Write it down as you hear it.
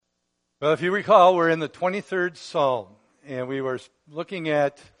Well, if you recall, we're in the 23rd Psalm, and we were looking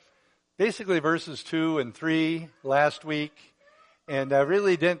at basically verses 2 and 3 last week, and I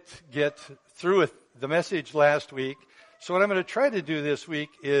really didn't get through with the message last week. So what I'm going to try to do this week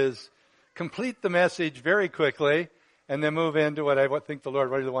is complete the message very quickly, and then move into what I think the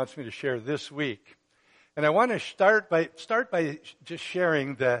Lord really wants me to share this week. And I want to start by just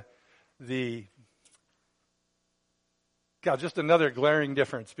sharing just another glaring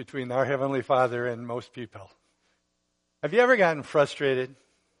difference between our Heavenly Father and most people. Have you ever gotten frustrated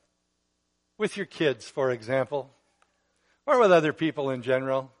with your kids, for example, or with other people in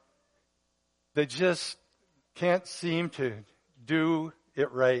general? They just can't seem to do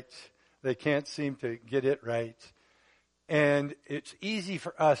it right. They can't seem to get it right. And it's easy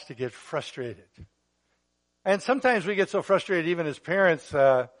for us to get frustrated. And sometimes we get so frustrated, even as parents,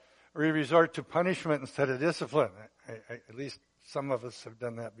 we resort to punishment instead of discipline. At least some of us have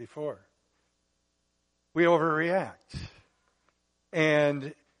done that before. We overreact.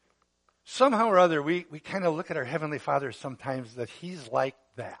 And somehow or other, we kind of look at our Heavenly Father sometimes that He's like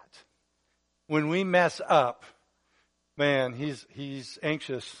that. When we mess up, man, He's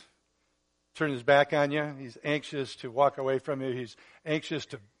anxious to turn His back on you. He's anxious to walk away from you. He's anxious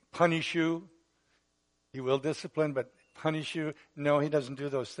to punish you. He will discipline, but punish you? No, He doesn't do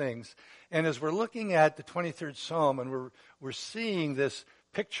those things. And as we're looking at the 23rd Psalm, and we're seeing this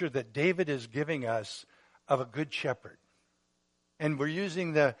picture that David is giving us of a good shepherd. And we're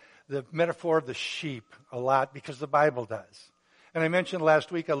using the metaphor of the sheep a lot because the Bible does. And I mentioned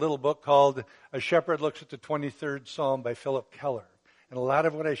last week a little book called A Shepherd Looks at the 23rd Psalm by Philip Keller. And a lot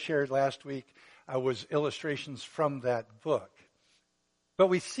of what I shared last week was illustrations from that book. But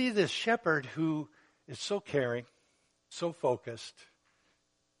we see this shepherd who is so caring, so focused,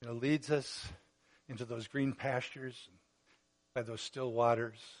 leads us into those green pastures, by those still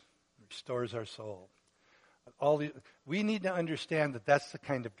waters, restores our soul. We need to understand that that's the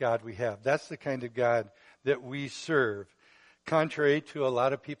kind of God we have. That's the kind of God that we serve, contrary to a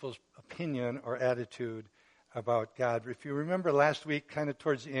lot of people's opinion or attitude about God. If you remember last week, kind of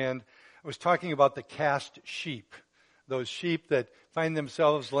towards the end, I was talking about the cast sheep. Those sheep that find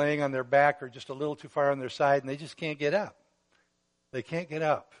themselves laying on their back or just a little too far on their side, and they just can't get up. They can't get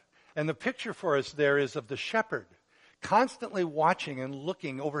up. And the picture for us there is of the shepherd constantly watching and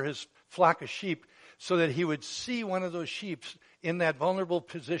looking over his flock of sheep so that he would see one of those sheep in that vulnerable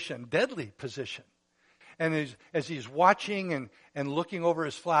position, deadly position. And as he's watching and looking over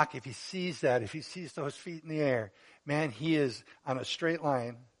his flock, if he sees that, if he sees those feet in the air, man, he is on a straight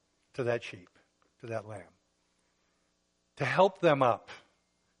line to that sheep, to that lamb. To help them up,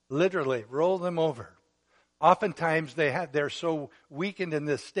 literally roll them over. Oftentimes they're so weakened in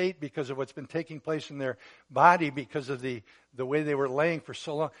this state because of what's been taking place in their body because of the way they were laying for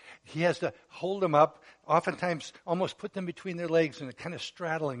so long. He has to hold them up, oftentimes almost put them between their legs and kind of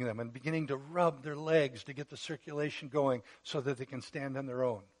straddling them and beginning to rub their legs to get the circulation going so that they can stand on their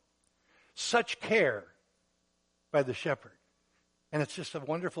own. Such care by the shepherd. And it's just a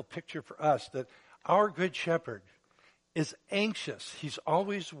wonderful picture for us that our good shepherd is anxious. He's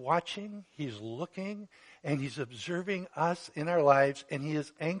always watching, he's looking, and he's observing us in our lives, and he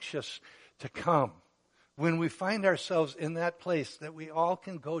is anxious to come. When we find ourselves in that place that we all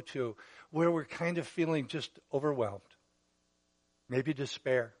can go to where we're kind of feeling just overwhelmed, maybe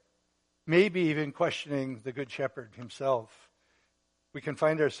despair, maybe even questioning the Good Shepherd himself, we can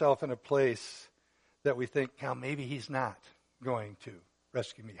find ourselves in a place that we think, now maybe he's not going to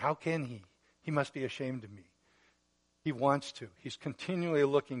rescue me. How can he? He must be ashamed of me. He wants to. He's continually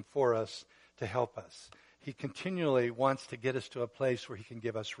looking for us to help us. He continually wants to get us to a place where he can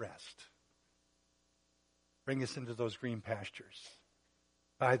give us rest. Bring us into those green pastures.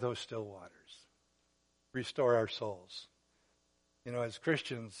 By those still waters. Restore our souls. As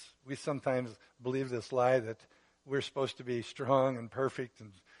Christians, we sometimes believe this lie that we're supposed to be strong and perfect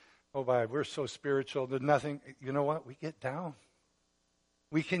and, we're so spiritual. There's nothing. You know what? We get down.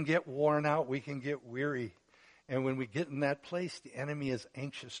 We can get worn out. We can get weary. And when we get in that place, the enemy is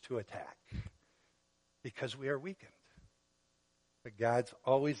anxious to attack because we are weakened. But God's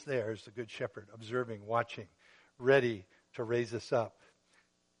always there as the Good Shepherd, observing, watching, ready to raise us up.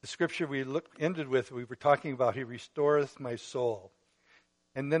 The scripture we ended with, we were talking about, He restoreth my soul.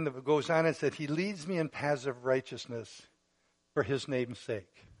 And then it goes on and said, He leads me in paths of righteousness for His name's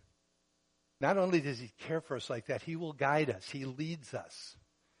sake. Not only does He care for us like that, He will guide us. He leads us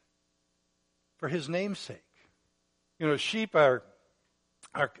for His name's sake. Sheep are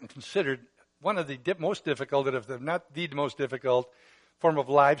considered one of the most difficult, if they're not the most difficult, form of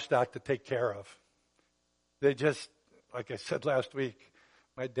livestock to take care of. They just, like I said last week,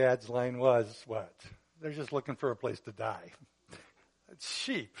 My dad's line was, what? They're just looking for a place to die. It's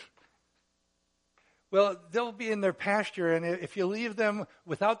sheep. Well, they'll be in their pasture, and if you leave them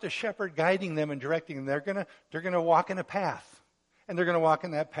without the shepherd guiding them and directing them, they're going to walk in a path. And they're going to walk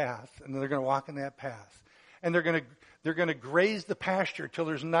in that path, and they're going to walk in that path. And they're going to graze the pasture till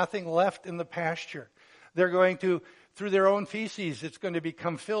there's nothing left in the pasture. They're going to, through their own feces, it's going to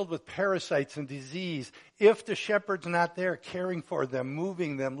become filled with parasites and disease. If the shepherd's not there caring for them,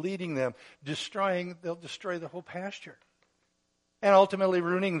 moving them, leading them, they'll destroy the whole pasture. And ultimately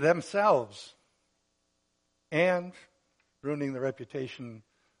ruining themselves and ruining the reputation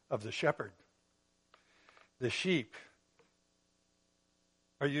of the shepherd. The sheep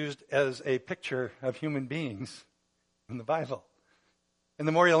are used as a picture of human beings in the Bible. And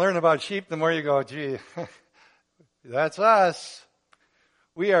the more you learn about sheep, the more you go, gee, that's us.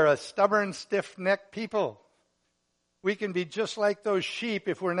 We are a stubborn, stiff-necked people. We can be just like those sheep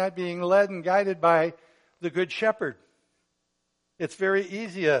if we're not being led and guided by the Good Shepherd. It's very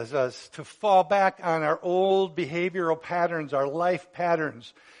easy as us to fall back on our old behavioral patterns, our life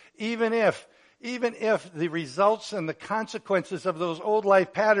patterns, even if the results and the consequences of those old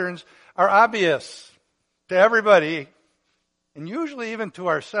life patterns are obvious to everybody, and usually even to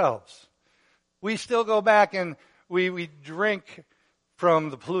ourselves. We still go back and we drink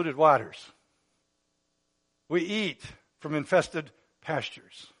from the polluted waters. We eat from infested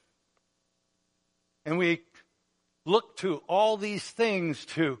pastures. And we look to all these things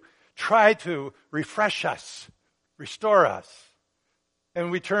to try to refresh us, restore us. And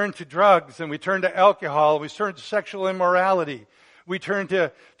we turn to drugs, and we turn to alcohol, we turn to sexual immorality, we turn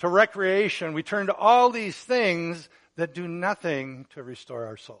to recreation, we turn to all these things that do nothing to restore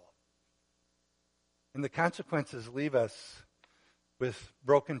our soul. And the consequences leave us with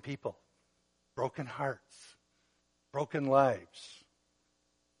broken people, broken hearts, broken lives.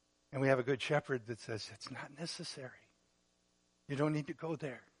 And we have a good shepherd that says, it's not necessary. You don't need to go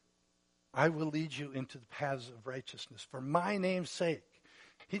there. I will lead you into the paths of righteousness for my name's sake.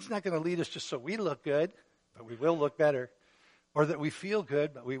 He's not going to lead us just so we look good, but we will look better. Or that we feel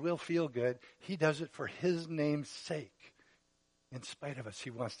good, but we will feel good. He does it for his name's sake. In spite of us, he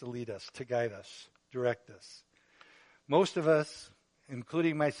wants to lead us, to guide us, direct us. Most of us,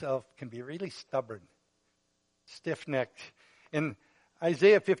 including myself, can be really stubborn, stiff-necked. In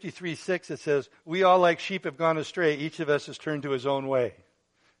Isaiah 53:6, it says, we all like sheep have gone astray. Each of us has turned to his own way.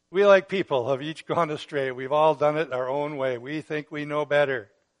 We like people have each gone astray. We've all done it our own way. We think we know better.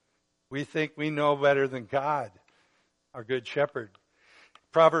 We think we know better than God, our good shepherd.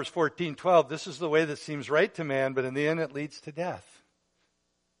 Proverbs 14:12, this is the way that seems right to man, but in the end it leads to death.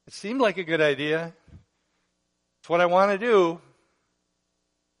 It seemed like a good idea. It's what I want to do.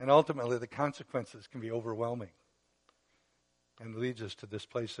 And ultimately the consequences can be overwhelming and leads us to this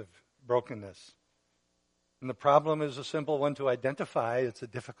place of brokenness. And the problem is a simple one to identify. It's a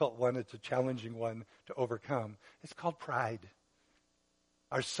difficult one. It's a challenging one to overcome. It's called pride.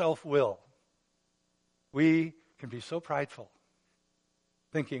 Our self-will. We can be so prideful,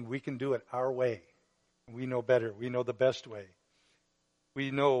 thinking we can do it our way. We know better. We know the best way.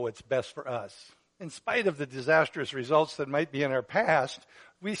 We know what's best for us. In spite of the disastrous results that might be in our past,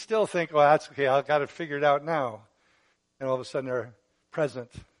 we still think, well, that's okay, I've got it figured out now. And all of a sudden our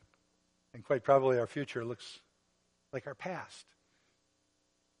present, and quite probably our future, looks like our past.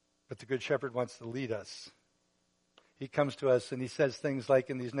 But the Good Shepherd wants to lead us. He comes to us and he says things like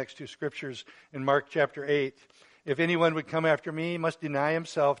in these next two scriptures in Mark chapter 8, if anyone would come after me, he must deny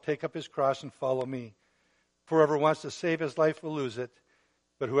himself, take up his cross, and follow me. For whoever wants to save his life will lose it,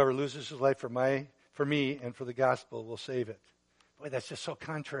 but whoever loses his life for me and for the gospel will save it. Boy, that's just so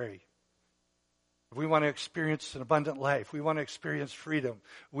contrary. If we want to experience an abundant life, we want to experience freedom,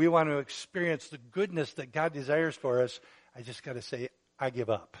 we want to experience the goodness that God desires for us, I just got to say, I give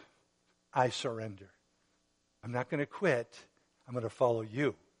up. I surrender. I'm not going to quit. I'm going to follow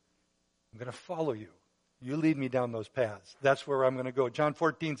you. I'm going to follow you. You lead me down those paths. That's where I'm going to go. John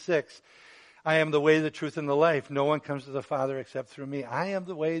 14:6. I am the way, the truth, and the life. No one comes to the Father except through me. I am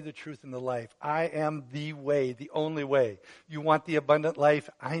the way, the truth, and the life. I am the way, the only way. You want the abundant life?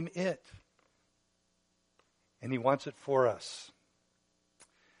 I'm it. And he wants it for us.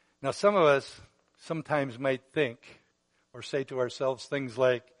 Now, some of us sometimes might think or say to ourselves things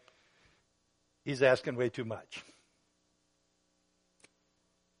like, he's asking way too much.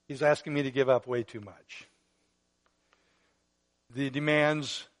 He's asking me to give up way too much. The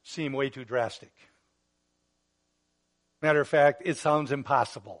demands seem way too drastic. Matter of fact, it sounds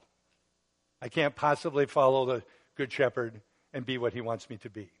impossible. I can't possibly follow the Good Shepherd and be what he wants me to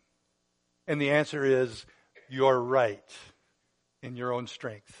be. And the answer is, you're right. in your own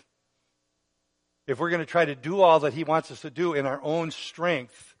strength. If we're going to try to do all that he wants us to do in our own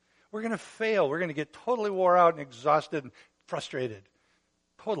strength, we're going to fail. We're going to get totally wore out and exhausted and frustrated.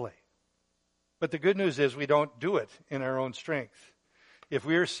 Totally. But the good news is we don't do it in our own strength. If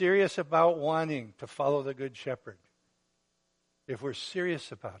we're serious about wanting to follow the Good Shepherd, if we're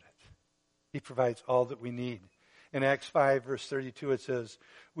serious about it, he provides all that we need. In Acts 5, verse 32, it says,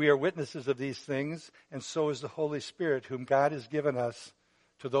 "We are witnesses of these things, and so is the Holy Spirit, whom God has given us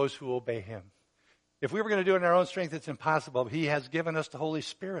to those who obey him." If we were going to do it in our own strength, it's impossible. He has given us the Holy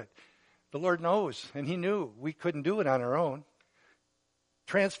Spirit. The Lord knows, and he knew we couldn't do it on our own.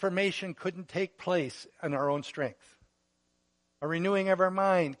 Transformation couldn't take place in our own strength. A renewing of our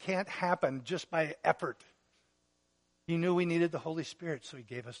mind can't happen just by effort. He knew we needed the Holy Spirit, so he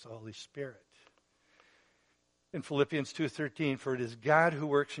gave us the Holy Spirit. In Philippians 2:13, "For it is God who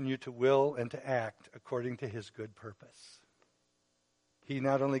works in you to will and to act according to his good purpose." He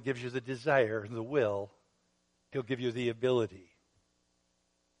not only gives you the desire and the will, he'll give you the ability.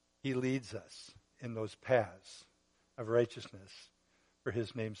 He leads us in those paths of righteousness for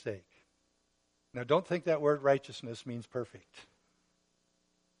his name's sake. Now, don't think that word righteousness means perfect.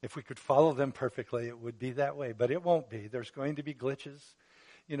 If we could follow them perfectly, it would be that way, but it won't be. There's going to be glitches.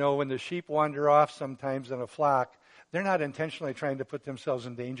 You know, when the sheep wander off sometimes in a flock, they're not intentionally trying to put themselves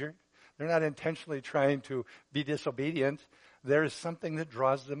in danger. They're not intentionally trying to be disobedient. There is something that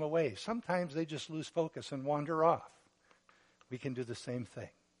draws them away. Sometimes they just lose focus and wander off. We can do the same thing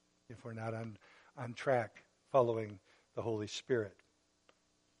if we're not on track following the Holy Spirit.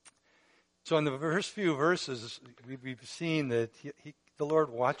 So in the first few verses, we've seen that the Lord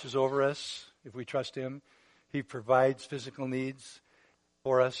watches over us if we trust him. He provides physical needs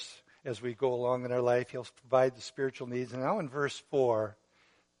for us as we go along in our life. He'll provide the spiritual needs. And now in verse 4,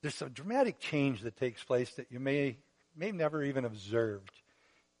 there's a dramatic change that takes place that you may never even observed.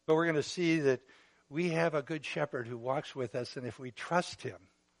 But we're going to see that we have a good shepherd who walks with us, and if we trust him,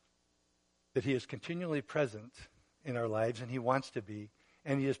 that he is continually present in our lives, and he wants to be,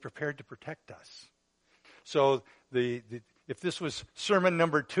 and he is prepared to protect us. So if this was sermon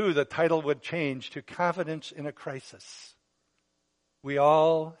number 2, the title would change to Confidence in a Crisis. We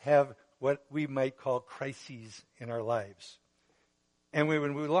all have what we might call crises in our lives. And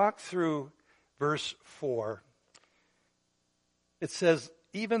when we walk through verse 4, it says,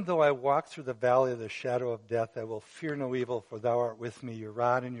 "Even though I walk through the valley of the shadow of death, I will fear no evil, for thou art with me. Your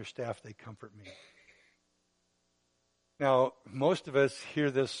rod and your staff, they comfort me." Now, most of us hear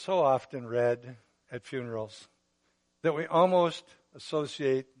this so often read at funerals that we almost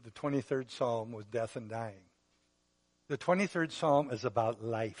associate the 23rd Psalm with death and dying. The 23rd Psalm is about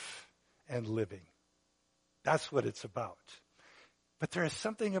life and living. That's what it's about. But there is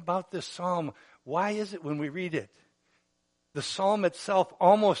something about this psalm. Why is it when we read it? The psalm itself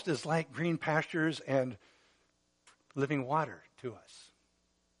almost is like green pastures and living water to us.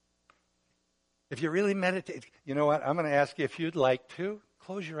 If you really meditate, you know what? I'm going to ask you if you'd like to,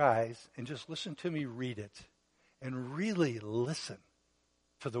 close your eyes and just listen to me read it. And really listen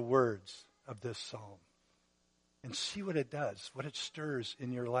to the words of this psalm. And see what it does, what it stirs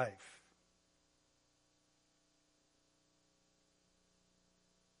in your life.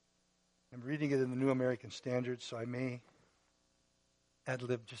 I'm reading it in the New American Standard, so I may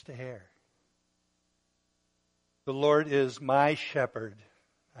ad-lib just a hair. "The Lord is my shepherd,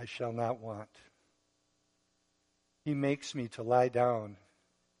 I shall not want. He makes me to lie down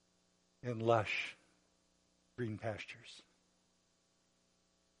in lush green pastures.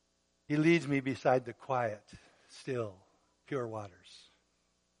 He leads me beside the quiet, still, pure waters.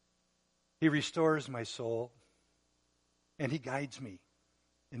 He restores my soul, and he guides me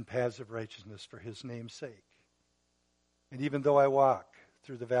in paths of righteousness for his name's sake. And even though I walk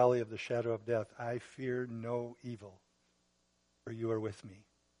through the valley of the shadow of death, I fear no evil, for you are with me.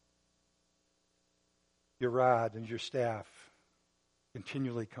 Your rod and your staff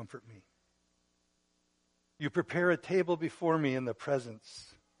continually comfort me. You prepare a table before me in the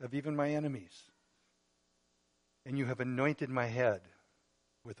presence of even my enemies. And you have anointed my head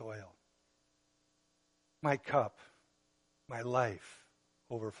with oil. My cup, my life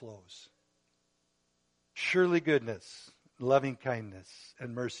overflows. Surely goodness, loving kindness,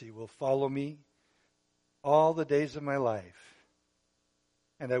 and mercy will follow me all the days of my life,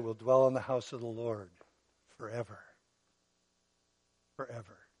 and I will dwell in the house of the Lord forever."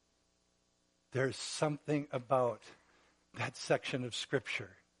 Forever. There's something about that section of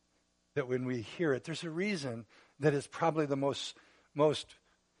Scripture that when we hear it, there's a reason that is probably the most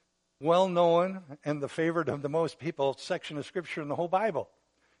well-known and the favorite of the most people section of Scripture in the whole Bible.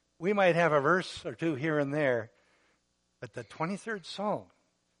 We might have a verse or two here and there, But the 23rd Psalm,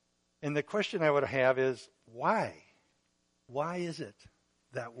 and the question I would have is, why? Why is it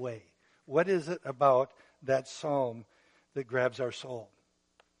that way? What is it about that psalm that grabs our soul?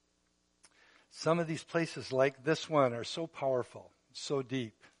 Some of these places, like this one, are so powerful, so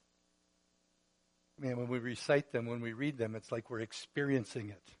deep. Man, when we recite them, when we read them, it's like we're experiencing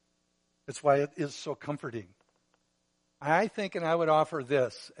it. That's why it is so comforting. I think, and I would offer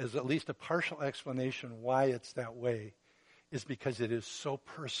this as at least a partial explanation why it's that way, is because it is so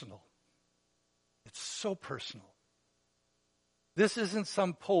personal. It's so personal. This isn't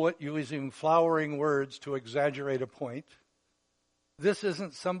some poet using flowering words to exaggerate a point. This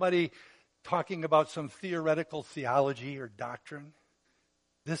isn't somebody talking about some theoretical theology or doctrine.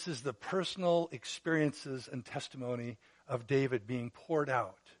 This is the personal experiences and testimony of David being poured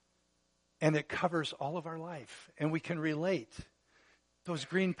out. And it covers all of our life. And we can relate. Those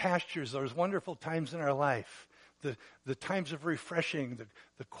green pastures, those wonderful times in our life, the times of refreshing,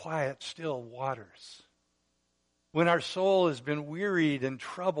 the quiet, still waters. When our soul has been wearied and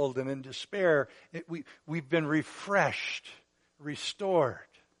troubled and in despair, we've been refreshed, restored.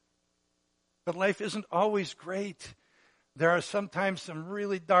 But life isn't always great. There are sometimes some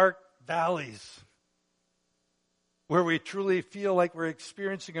really dark valleys where we truly feel like we're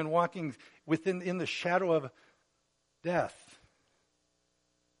experiencing and walking in the shadow of death.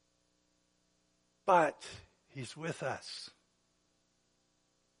 But He's with us.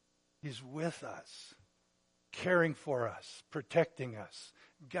 He's with us, caring for us, protecting us,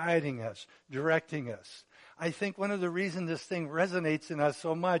 guiding us, directing us. I think one of the reasons this thing resonates in us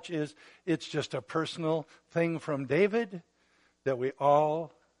so much is it's just a personal thing from David that we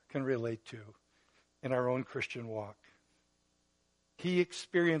all can relate to in our own Christian walk. He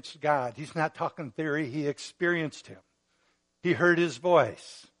experienced God. He's not talking theory. He experienced Him. He heard His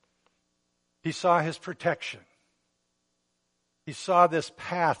voice. He saw His protection. He saw this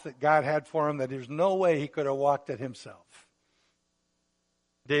path that God had for him that there's no way he could have walked it himself.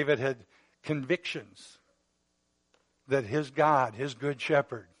 David had convictions that his God, his good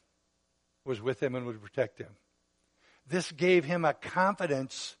shepherd, was with him and would protect him. This gave him a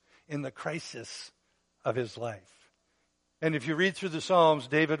confidence in the crisis of his life. And if you read through the Psalms,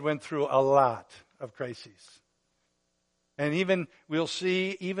 David went through a lot of crises. And even, we'll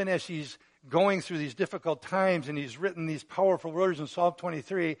see, even as he's going through these difficult times and he's written these powerful words in Psalm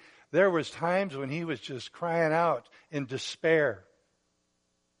 23, there was times when he was just crying out in despair.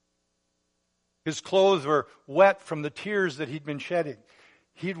 His clothes were wet from the tears that he'd been shedding.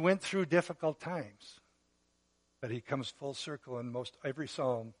 He'd went through difficult times. But he comes full circle in most every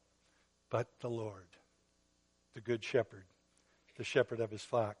psalm. But the Lord, the good shepherd, the shepherd of his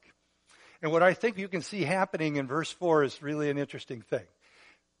flock. And what I think you can see happening in verse 4 is really an interesting thing.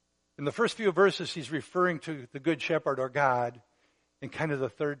 In the first few verses, he's referring to the good shepherd or God in kind of the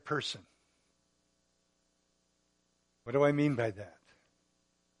third person. What do I mean by that?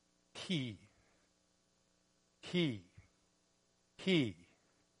 He.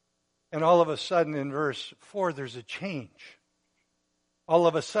 And all of a sudden in verse 4, there's a change. All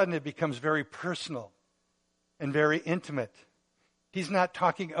of a sudden it becomes very personal and very intimate. He's not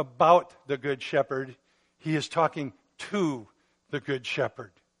talking about the good shepherd. He is talking to the good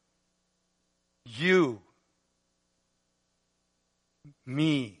shepherd. You.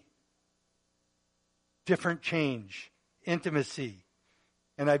 Me. Different change. Intimacy.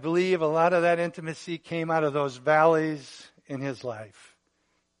 And I believe a lot of that intimacy came out of those valleys in his life.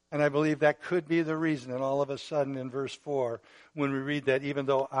 And I believe that could be the reason. And all of a sudden in verse 4, when we read that, even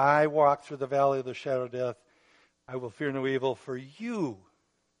though I walk through the valley of the shadow of death, I will fear no evil, for you.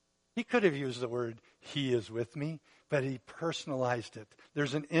 He could have used the word, he is with me, but he personalized it.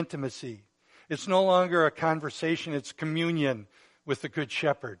 There's an intimacy. It's no longer a conversation, it's communion with the good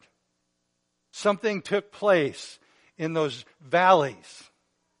shepherd. Something took place in those valleys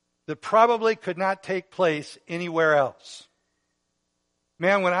that probably could not take place anywhere else.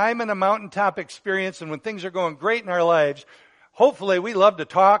 Man, when I'm in a mountaintop experience and when things are going great in our lives, hopefully we love to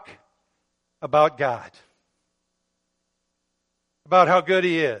talk about God. About how good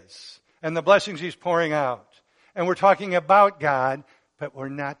He is and the blessings He's pouring out. And we're talking about God, but we're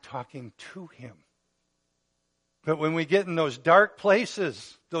not talking to Him. But when we get in those dark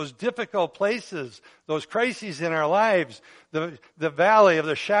places, those difficult places, those crises in our lives, the valley of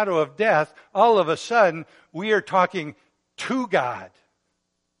the shadow of death, all of a sudden we are talking to God.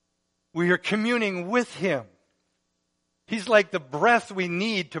 We are communing with Him. He's like the breath we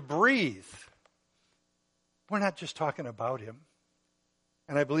need to breathe. We're not just talking about Him.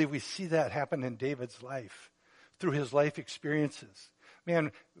 And I believe we see that happen in David's life, through his life experiences.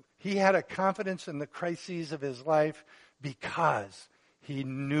 Man, he had a confidence in the crises of his life because he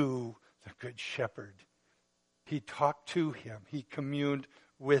knew the Good Shepherd. He talked to him. He communed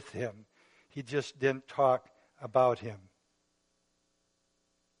with him. He just didn't talk about him.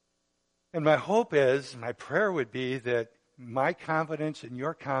 And my hope is, my prayer would be that my confidence and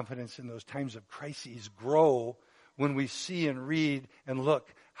your confidence in those times of crises grow when we see and read and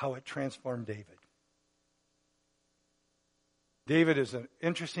look how it transformed David. David is an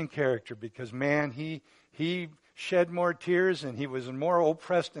interesting character because, man, he shed more tears and he was more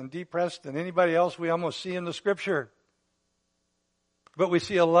oppressed and depressed than anybody else we almost see in the Scripture. But we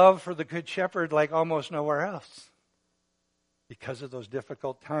see a love for the Good Shepherd like almost nowhere else. Because of those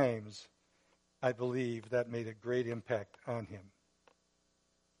difficult times, I believe that made a great impact on him.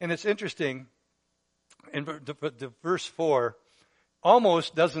 And it's interesting, in the verse 4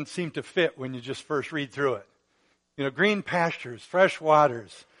 almost doesn't seem to fit when you just first read through it. You know, green pastures, fresh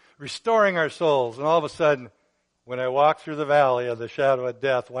waters, restoring our souls, and all of a sudden, when I walk through the valley of the shadow of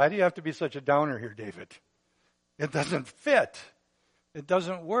death, why do you have to be such a downer here, David? It doesn't fit. It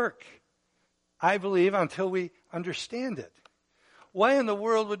doesn't work. I believe until we understand it. Why in the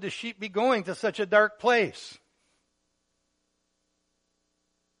world would the sheep be going to such a dark place?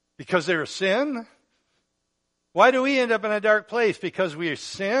 Because they're sin? Why do we end up in a dark place? Because we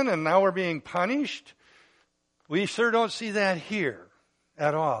sin and now we're being punished? We sure don't see that here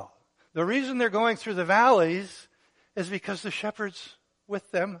at all. The reason they're going through the valleys is because the shepherd's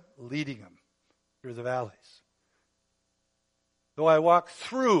with them, leading them through the valleys. Though I walk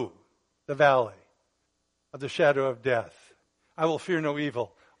through the valley of the shadow of death, I will fear no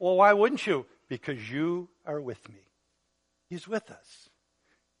evil. Well, why wouldn't you? Because you are with me. He's with us.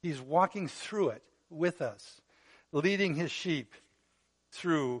 He's walking through it with us, leading his sheep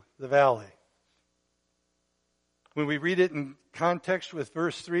through the valley. When we read it in context with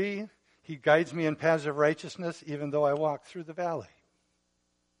verse 3, he guides me in paths of righteousness even though I walk through the valley,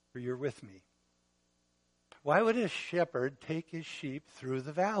 for you're with me. Why would a shepherd take his sheep through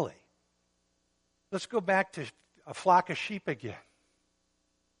the valley? Let's go back to a flock of sheep again.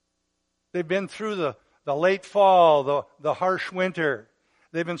 They've been through the late fall, the harsh winter.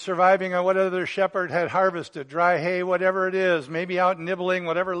 They've been surviving on whatever their shepherd had harvested, dry hay, whatever it is, maybe out nibbling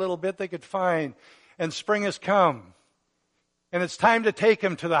whatever little bit they could find. And spring has come. And it's time to take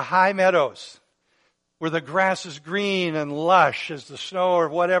them to the high meadows where the grass is green and lush as the snow or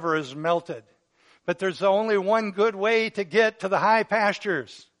whatever is melted. But there's only one good way to get to the high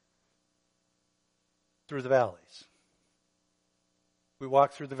pastures. Through the valleys. We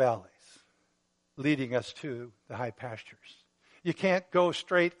walk through the valleys, leading us to the high pastures. You can't go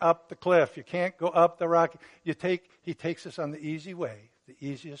straight up the cliff. You can't go up the rock. He takes us on the easy way, the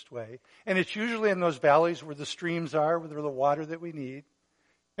easiest way. And it's usually in those valleys where the streams are, where there's the water that we need.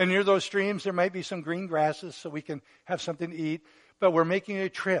 And near those streams, there might be some green grasses so we can have something to eat. But we're making a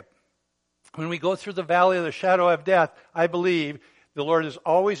trip. When we go through the valley of the shadow of death, I believe the Lord is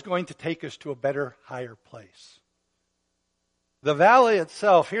always going to take us to a better, higher place. The valley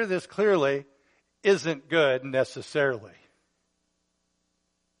itself, hear this clearly, isn't good necessarily.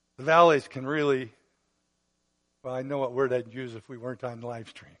 The valleys can really, well, I know what word I'd use if we weren't on live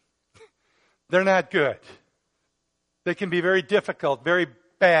stream. They're not good. They can be very difficult, very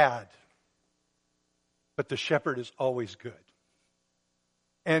bad. But the shepherd is always good.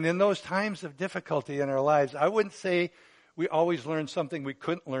 And in those times of difficulty in our lives, I wouldn't say we always learn something we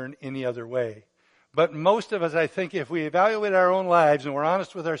couldn't learn any other way. But most of us, I think, if we evaluate our own lives and we're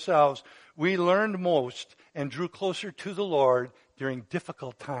honest with ourselves, we learned most and drew closer to the Lord during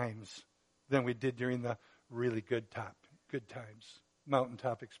difficult times than we did during the really good times,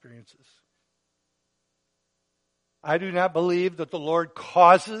 mountaintop experiences. I do not believe that the Lord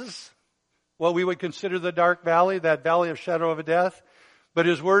causes what we would consider the dark valley, that valley of shadow of death, but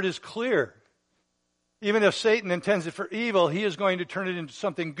his word is clear. Even if Satan intends it for evil, he is going to turn it into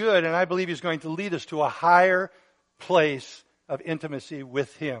something good, and I believe he's going to lead us to a higher place of intimacy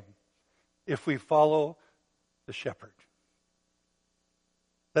with him if we follow the shepherd.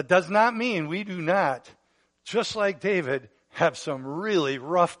 That does not mean we do not, just like David, have some really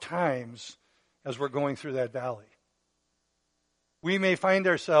rough times as we're going through that valley. We may find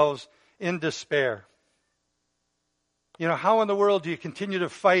ourselves in despair. You know, how in the world do you continue to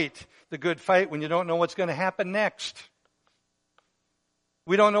fight the good fight when you don't know what's going to happen next?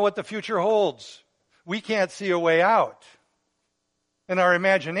 We don't know what the future holds. We can't see a way out. And our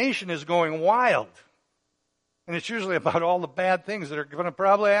imagination is going wild. And it's usually about all the bad things that are going to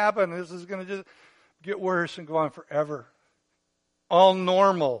probably happen. This is going to just get worse and go on forever. All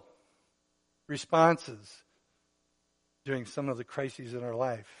normal responses during some of the crises in our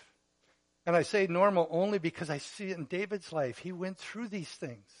life. And I say normal only because I see it in David's life. He went through these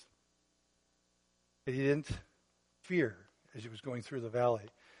things. But he didn't fear as he was going through the valley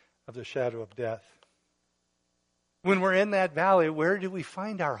of the shadow of death. When we're in that valley, where do we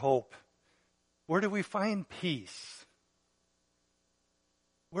find our hope? Where do we find peace?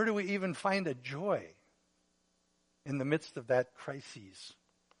 Where do we even find a joy in the midst of that crisis?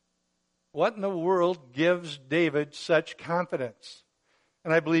 What in the world gives David such confidence?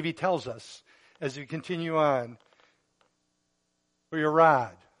 And I believe he tells us as we continue on, for your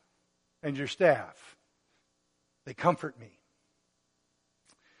rod and your staff, they comfort me.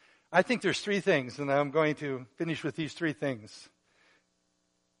 I think there's three things, and I'm going to finish with these three things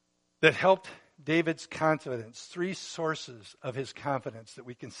that helped David's confidence, three sources of his confidence that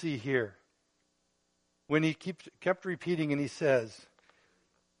we can see here. When he kept repeating and he says,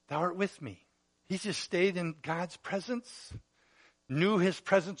 thou art with me. He just stayed in God's presence, knew his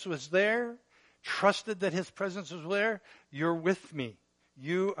presence was there, trusted that his presence was there. You're with me.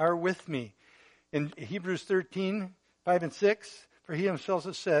 You are with me. In Hebrews 13, 5 and 6, for he himself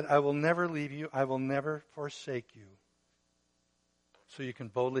has said, I will never leave you. I will never forsake you. So you can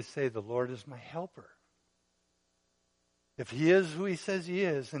boldly say, the Lord is my helper. If he is who he says he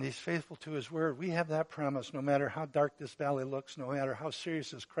is, and he's faithful to his word, we have that promise. No matter how dark this valley looks, no matter how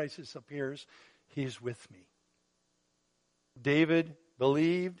serious this crisis appears, he's with me. David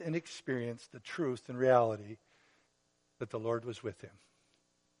believed and experienced the truth and reality that the Lord was with him.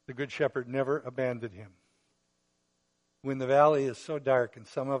 The Good Shepherd never abandoned him. When the valley is so dark, and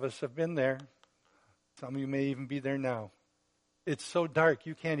some of us have been there, some of you may even be there now, it's so dark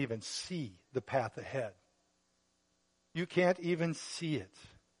you can't even see the path ahead. You can't even see it.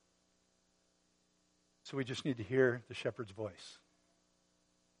 So we just need to hear the shepherd's voice.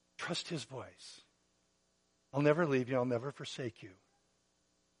 Trust his voice. I'll never leave you. I'll never forsake you.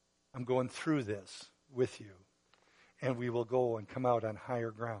 I'm going through this with you. And we will go and come out on higher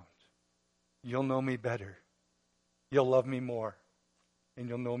ground. You'll know me better. You'll love me more. And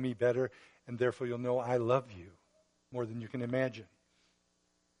you'll know me better. And therefore you'll know I love you more than you can imagine.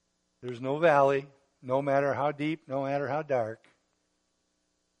 There's no valley, no matter how deep, no matter how dark,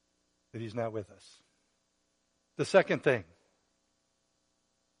 that he's not with us. The second thing,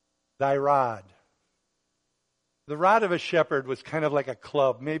 thy rod. The rod of a shepherd was kind of like a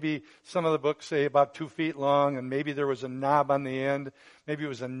club. Maybe some of the books say about 2 feet long, and maybe there was a knob on the end. Maybe it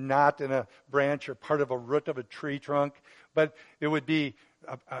was a knot in a branch or part of a root of a tree trunk. But it would be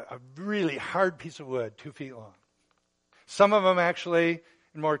a really hard piece of wood, 2 feet long. Some of them actually,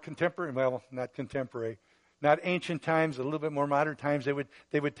 in more contemporary, well, not contemporary, not ancient times, a little bit more modern times,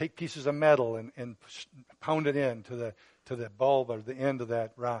 they would take pieces of metal and pound it in to the bulb or the end of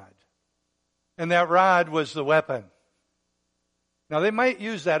that rod. And that rod was the weapon. Now, they might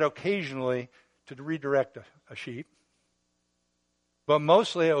use that occasionally to redirect a sheep, but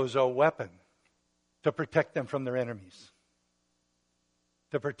mostly it was a weapon to protect them from their enemies,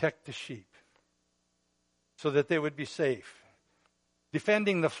 to protect the sheep so that they would be safe,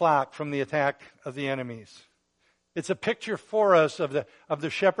 defending the flock from the attack of the enemies. It's a picture for us of the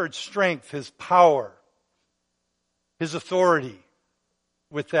shepherd's strength, his power, his authority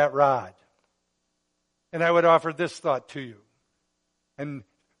with that rod. And I would offer this thought to you. And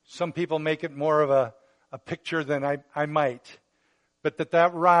some people make it more of a picture than I might. But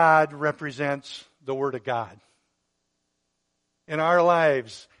that rod represents the Word of God. In our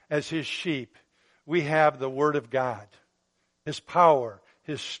lives as his sheep, we have the Word of God. His power,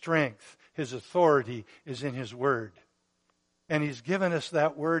 his strength, his authority is in his Word. And he's given us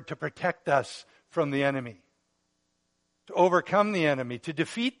that Word to protect us from the enemy, to overcome the enemy, to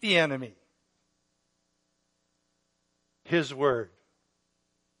defeat the enemy. His Word,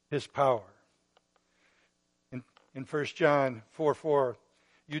 his power. In 1 John 4:4,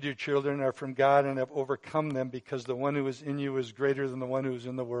 you, dear children, are from God and have overcome them because the one who is in you is greater than the one who is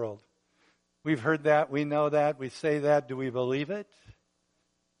in the world. We've heard that. We know that. We say that. Do we believe it?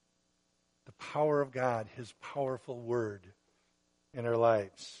 The power of God, his powerful Word in our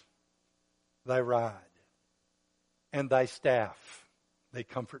lives. Thy rod and thy staff, they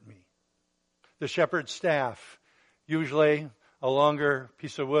comfort me. The shepherd's staff, usually a longer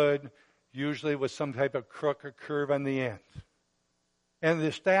piece of wood, usually with some type of crook or curve on the end. And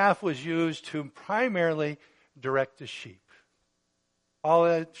the staff was used to primarily direct the sheep. All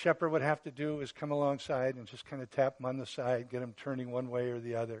a shepherd would have to do is come alongside and just kind of tap them on the side, get them turning one way or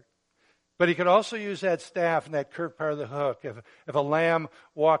the other. But he could also use that staff and that curved part of the hook. If a lamb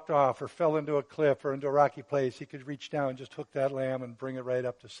walked off or fell into a cliff or into a rocky place, he could reach down and just hook that lamb and bring it right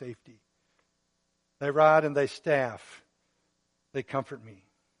up to safety. Thy rod and thy staff, they comfort me.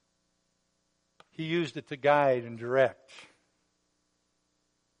 He used it to guide and direct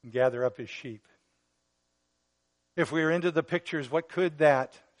and gather up his sheep. If we are into the pictures, what could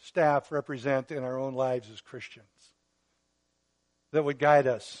that staff represent in our own lives as Christians? That would guide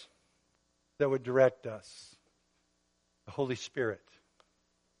us, that would direct us. The Holy Spirit.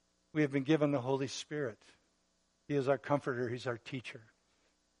 We have been given the Holy Spirit. He is our comforter. He's our teacher.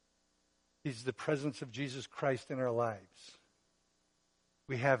 He's the presence of Jesus Christ in our lives.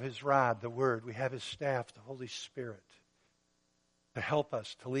 We have his rod, the Word. We have his staff, the Holy Spirit, to help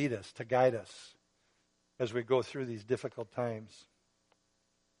us, to lead us, to guide us as we go through these difficult times.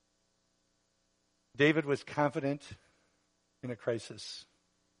 David was confident in a crisis,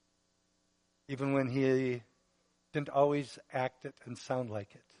 even when he didn't always act it and sound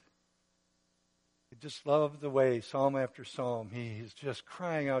like it. I just love the way, psalm after psalm, he's just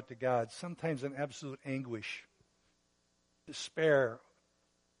crying out to God, sometimes in absolute anguish, despair.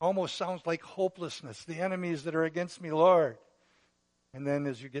 Almost sounds like hopelessness. The enemies that are against me, Lord. And then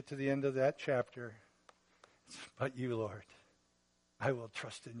as you get to the end of that chapter, it's, but you, Lord, I will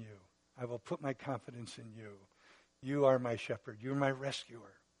trust in you. I will put my confidence in you. You are my shepherd. You're my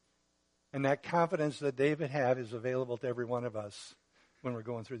rescuer. And that confidence that David had is available to every one of us when we're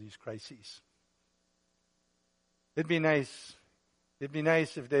going through these crises. It'd be nice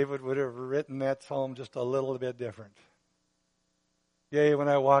if David would have written that psalm just a little bit different. Yea, when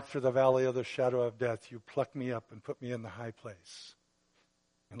I walk through the valley of the shadow of death, you pluck me up and put me in the high place.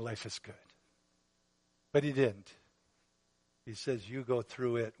 And life is good. But he didn't. He says, you go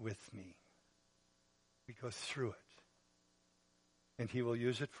through it with me. We go through it. And he will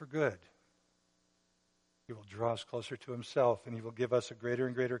use it for good. He will draw us closer to himself, and he will give us a greater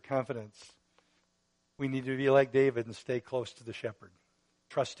and greater confidence. We need to be like David and stay close to the shepherd.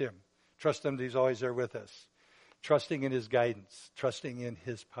 Trust him. Trust him that he's always there with us. Trusting in his guidance. Trusting in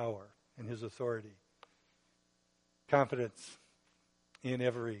his power and his authority. Confidence in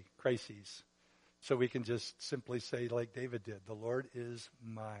every crisis. So we can just simply say like David did, the Lord is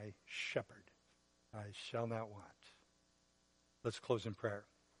my shepherd. I shall not want. Let's close in prayer.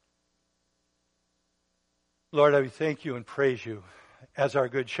 Lord, I thank you and praise you as our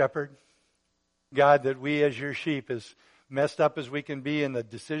good shepherd. God, that we as your sheep, as messed up as we can be and the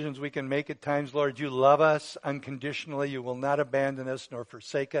decisions we can make at times, Lord, you love us unconditionally. You will not abandon us nor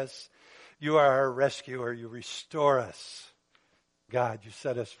forsake us. You are our rescuer. You restore us. God, you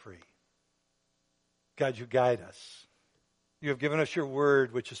set us free. God, you guide us. You have given us your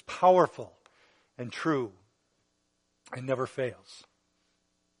word, which is powerful and true and never fails.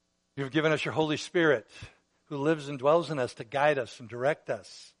 You have given us your Holy Spirit, who lives and dwells in us to guide us and direct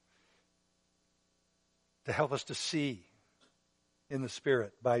us, to help us to see in the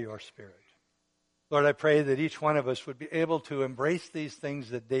Spirit by your Spirit. Lord, I pray that each one of us would be able to embrace these things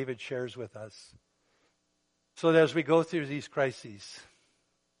that David shares with us, so that as we go through these crises,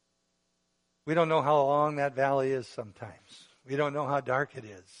 we don't know how long that valley is sometimes. We don't know how dark it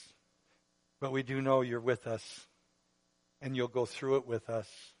is. But we do know you're with us, and you'll go through it with us.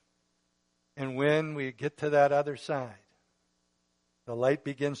 And when we get to that other side, the light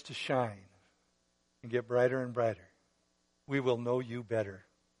begins to shine and get brighter and brighter. We will know you better.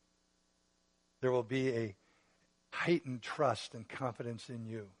 There will be a heightened trust and confidence in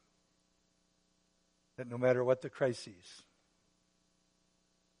you, that no matter what the crises,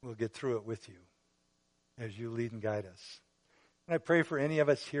 we'll get through it with you as you lead and guide us. And I pray for any of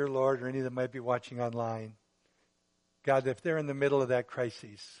us here, Lord, or any that might be watching online, God, that if they're in the middle of that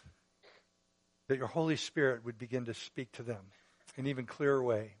crisis, that your Holy Spirit would begin to speak to them in an even clearer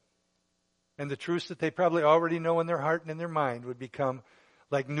way. And the truths that they probably already know in their heart and in their mind would become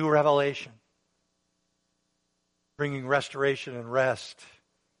like new revelation, bringing restoration and rest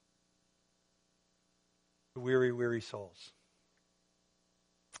to weary, weary souls.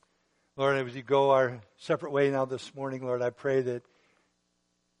 Lord, as we go our separate way now this morning, Lord, I pray that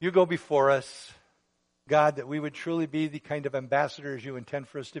you go before us, God, that we would truly be the kind of ambassadors you intend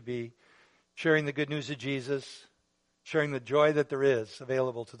for us to be, sharing the good news of Jesus, sharing the joy that there is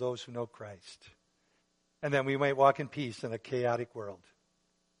available to those who know Christ. And then we might walk in peace in a chaotic world.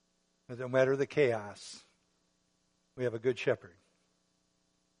 And no matter the chaos, we have a good shepherd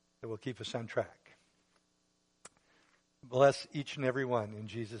that will keep us on track. Bless each and every one in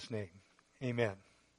Jesus' name. Amen.